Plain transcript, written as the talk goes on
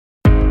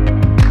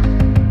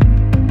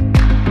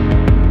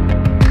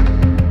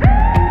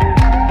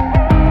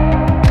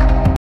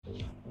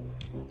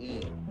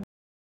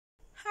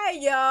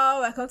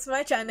welcome to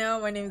my channel.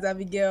 My name is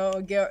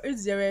Abigail. Girl,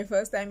 it's your very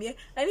first time here,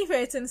 and if you're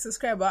a returning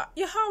subscriber,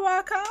 you're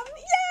welcome.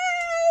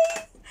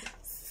 Yay!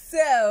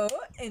 So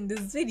in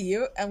this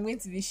video, I'm going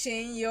to be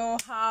showing you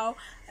how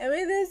I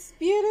made this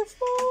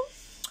beautiful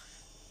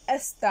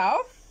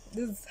hairstyle.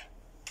 This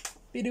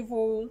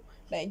beautiful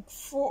like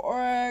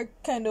four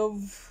kind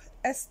of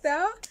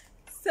hairstyle.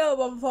 So,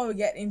 but before we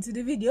get into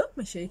the video,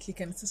 make sure you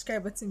click on the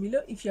subscribe button below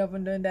if you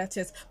haven't done that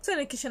yet. Turn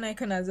the notification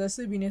icon as well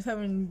so you'll be notified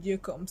when the video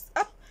comes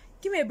up.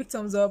 Give me a big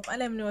thumbs up and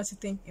let me know what you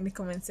think in the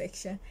comment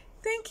section.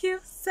 Thank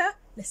you. So,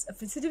 let's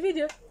up into the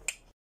video.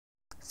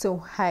 So,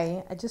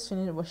 hi, I just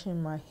finished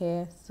washing my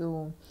hair.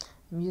 So,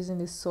 I'm using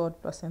this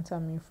Sword Placenta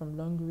Milk from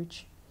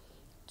Longreach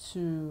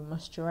to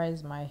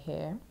moisturize my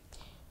hair.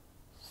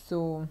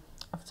 So,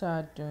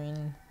 after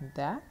doing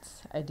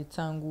that, I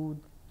detangled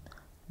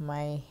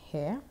my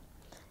hair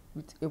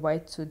with a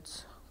white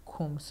tooth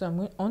comb. So I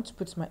want to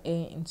put my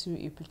hair into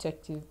a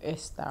protective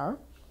hairstyle.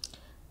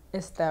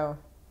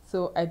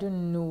 So I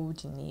don't know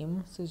the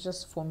name, so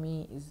just for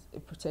me is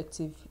a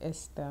protective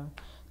hairstyle.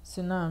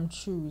 So now I'm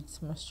through with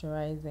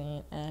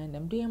moisturizing and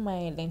I'm doing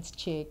my length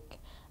check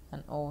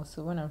and all.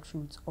 So when I'm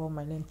through with all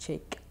my length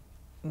check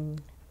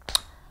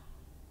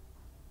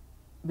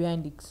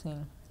behind the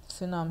scene,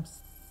 so now I'm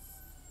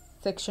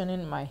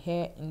sectioning my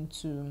hair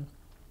into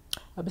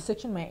I'll be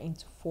sectioning my hair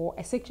into four.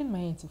 I sectioned my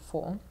hair into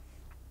four,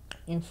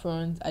 in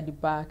front, at the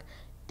back,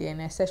 then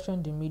I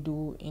sectioned the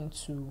middle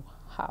into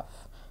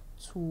half,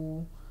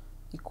 two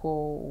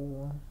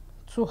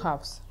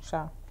halves,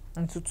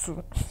 into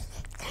two.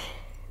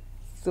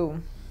 so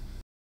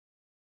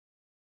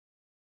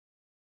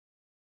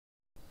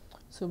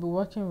we'll be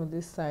working with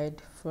this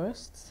side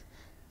first.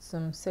 So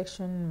I'm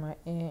sectioning my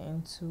hair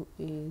into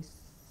a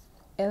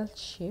L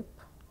shape,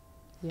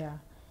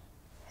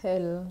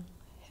 L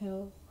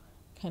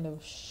kind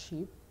of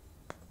shape.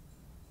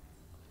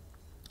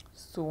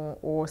 So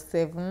or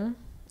 7,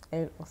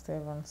 L or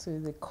 7. So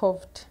it's a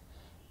curved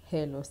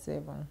L or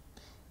 7.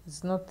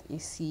 It's not a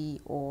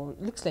C, or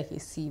it looks like a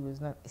C, but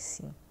it's not a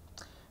C.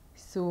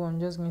 So I'm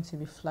just going to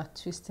be flat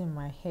twisting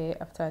my hair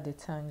after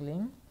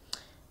detangling,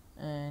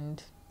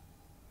 and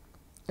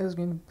I was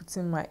going to put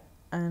in my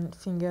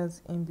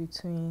fingers in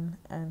between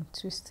and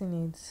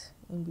twisting it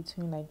in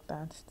between like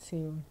that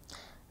till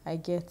I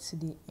get to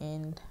the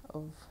end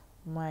of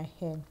my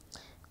hair.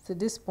 So at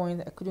this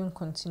point I couldn't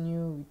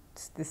continue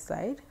with this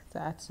side, so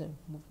I had to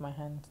move my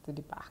hand to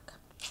the back.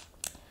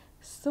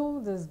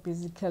 So that's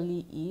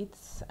basically it,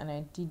 and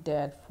I did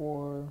that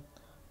for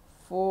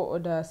 4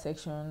 other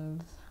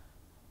sections.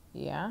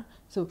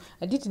 So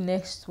I did the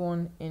next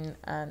one in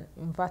an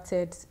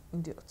inverted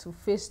to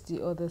face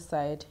the other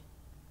side,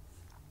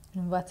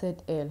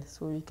 inverted L.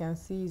 So you can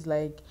see it's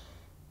like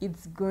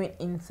it's going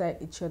inside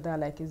each other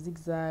like a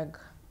zigzag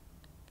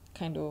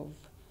kind of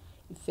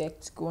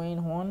effect going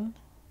on.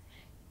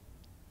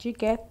 Do you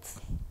get?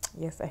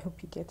 Yes, I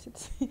hope you get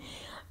it.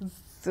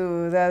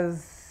 So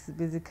that's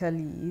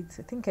basically it.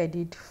 I think I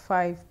did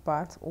 5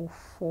 parts or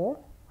 4.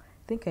 I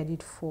think I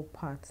did 4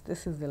 parts.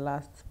 This is the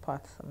last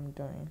part I'm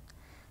doing.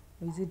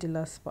 Is it the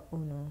last part? Oh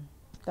no,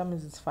 that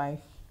means it's 5.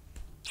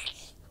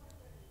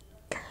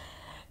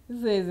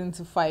 This is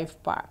into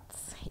 5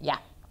 parts.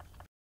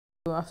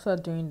 So after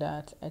doing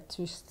that, I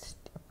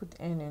put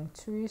end and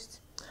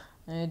twist,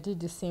 and I did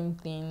the same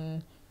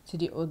thing to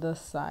the other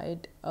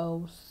side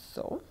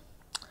also.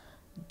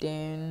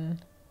 Then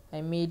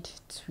I made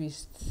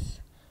twists,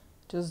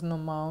 just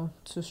normal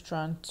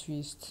 2-strand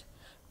twist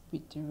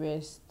with the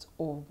rest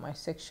of my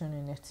section,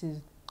 and it is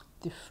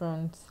the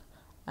front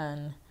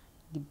and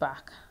the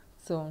back.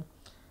 So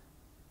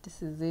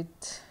this is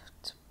it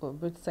for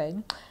both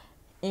sides.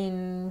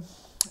 In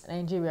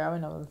Nigeria,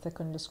 when I was in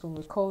secondary school,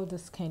 we call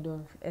this kind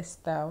of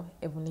hairstyle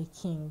Heavenly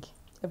King.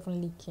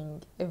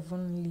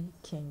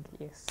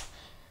 Yes.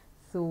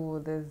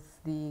 So there's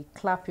the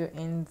clap your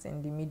ends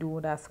in the middle,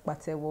 that's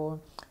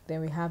patewo.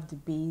 Then we have the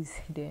base,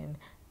 then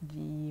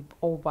the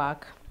all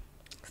back.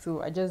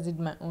 So I just did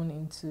my own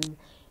into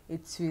a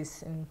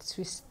twist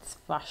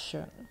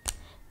fashion.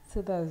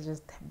 So that's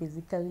just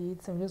basically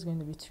it. So I'm just going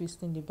to be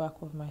twisting the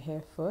back of my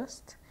hair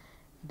first,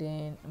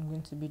 then I'm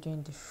going to be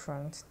doing the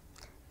front.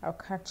 I'll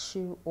catch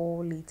you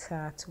all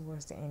later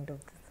towards the end of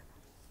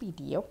the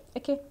video.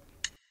 Okay.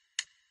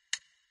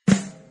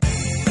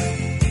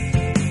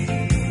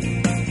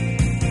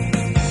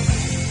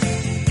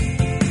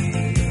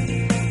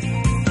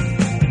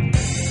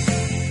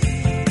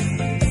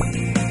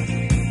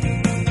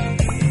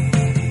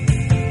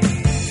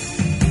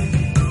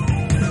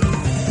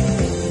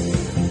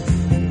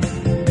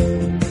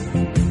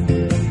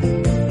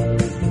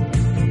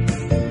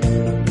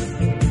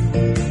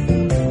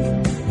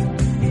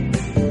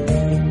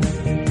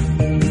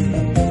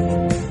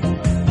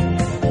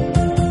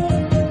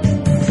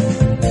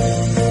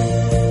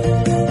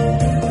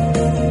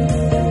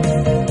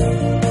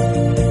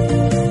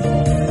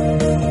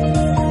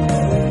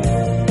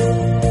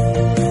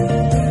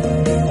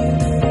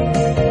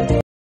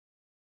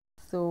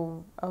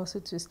 I also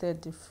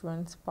twisted the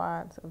front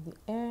part of the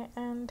hair,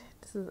 and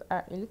this is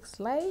how it looks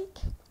like.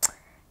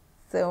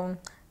 So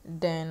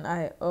Then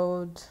I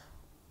oiled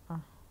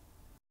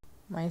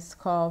my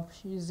scalp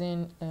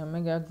using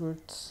mega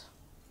growth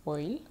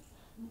oil,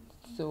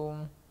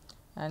 so,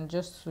 and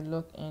just to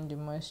lock in the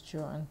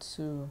moisture and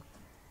to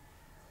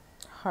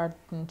hard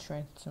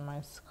nutrient to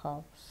my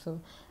scalp.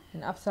 So,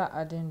 and after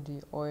adding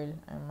the oil,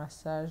 I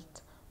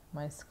massaged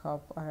my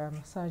scalp. I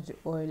massaged the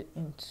oil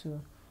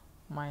into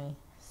my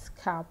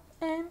scalp,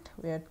 and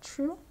we are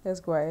through.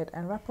 Let's go ahead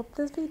and wrap up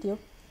this video.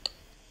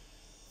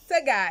 So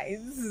guys,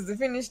 this is the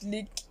finished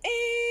look,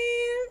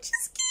 and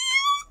she's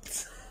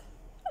cute.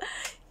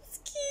 It's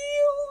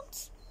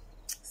cute,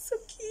 so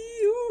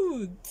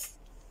cute.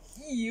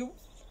 You.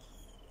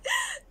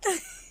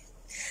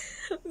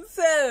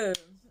 So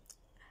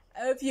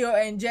I hope you all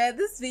enjoyed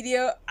this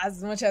video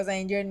as much as I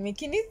enjoyed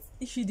making it.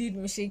 If you did,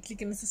 make sure you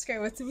click on the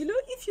subscribe button below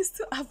if you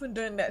still haven't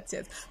done that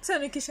yet. Turn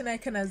on the notification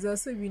icon as well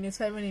so you'll be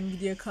notified when a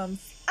video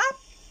comes up.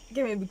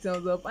 Give me a big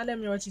thumbs up and let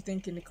me know what you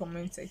think in the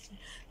comment section.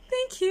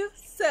 Thank you.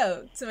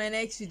 So, to my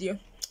next video.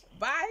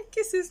 Bye.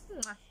 Kisses.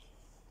 Mwah.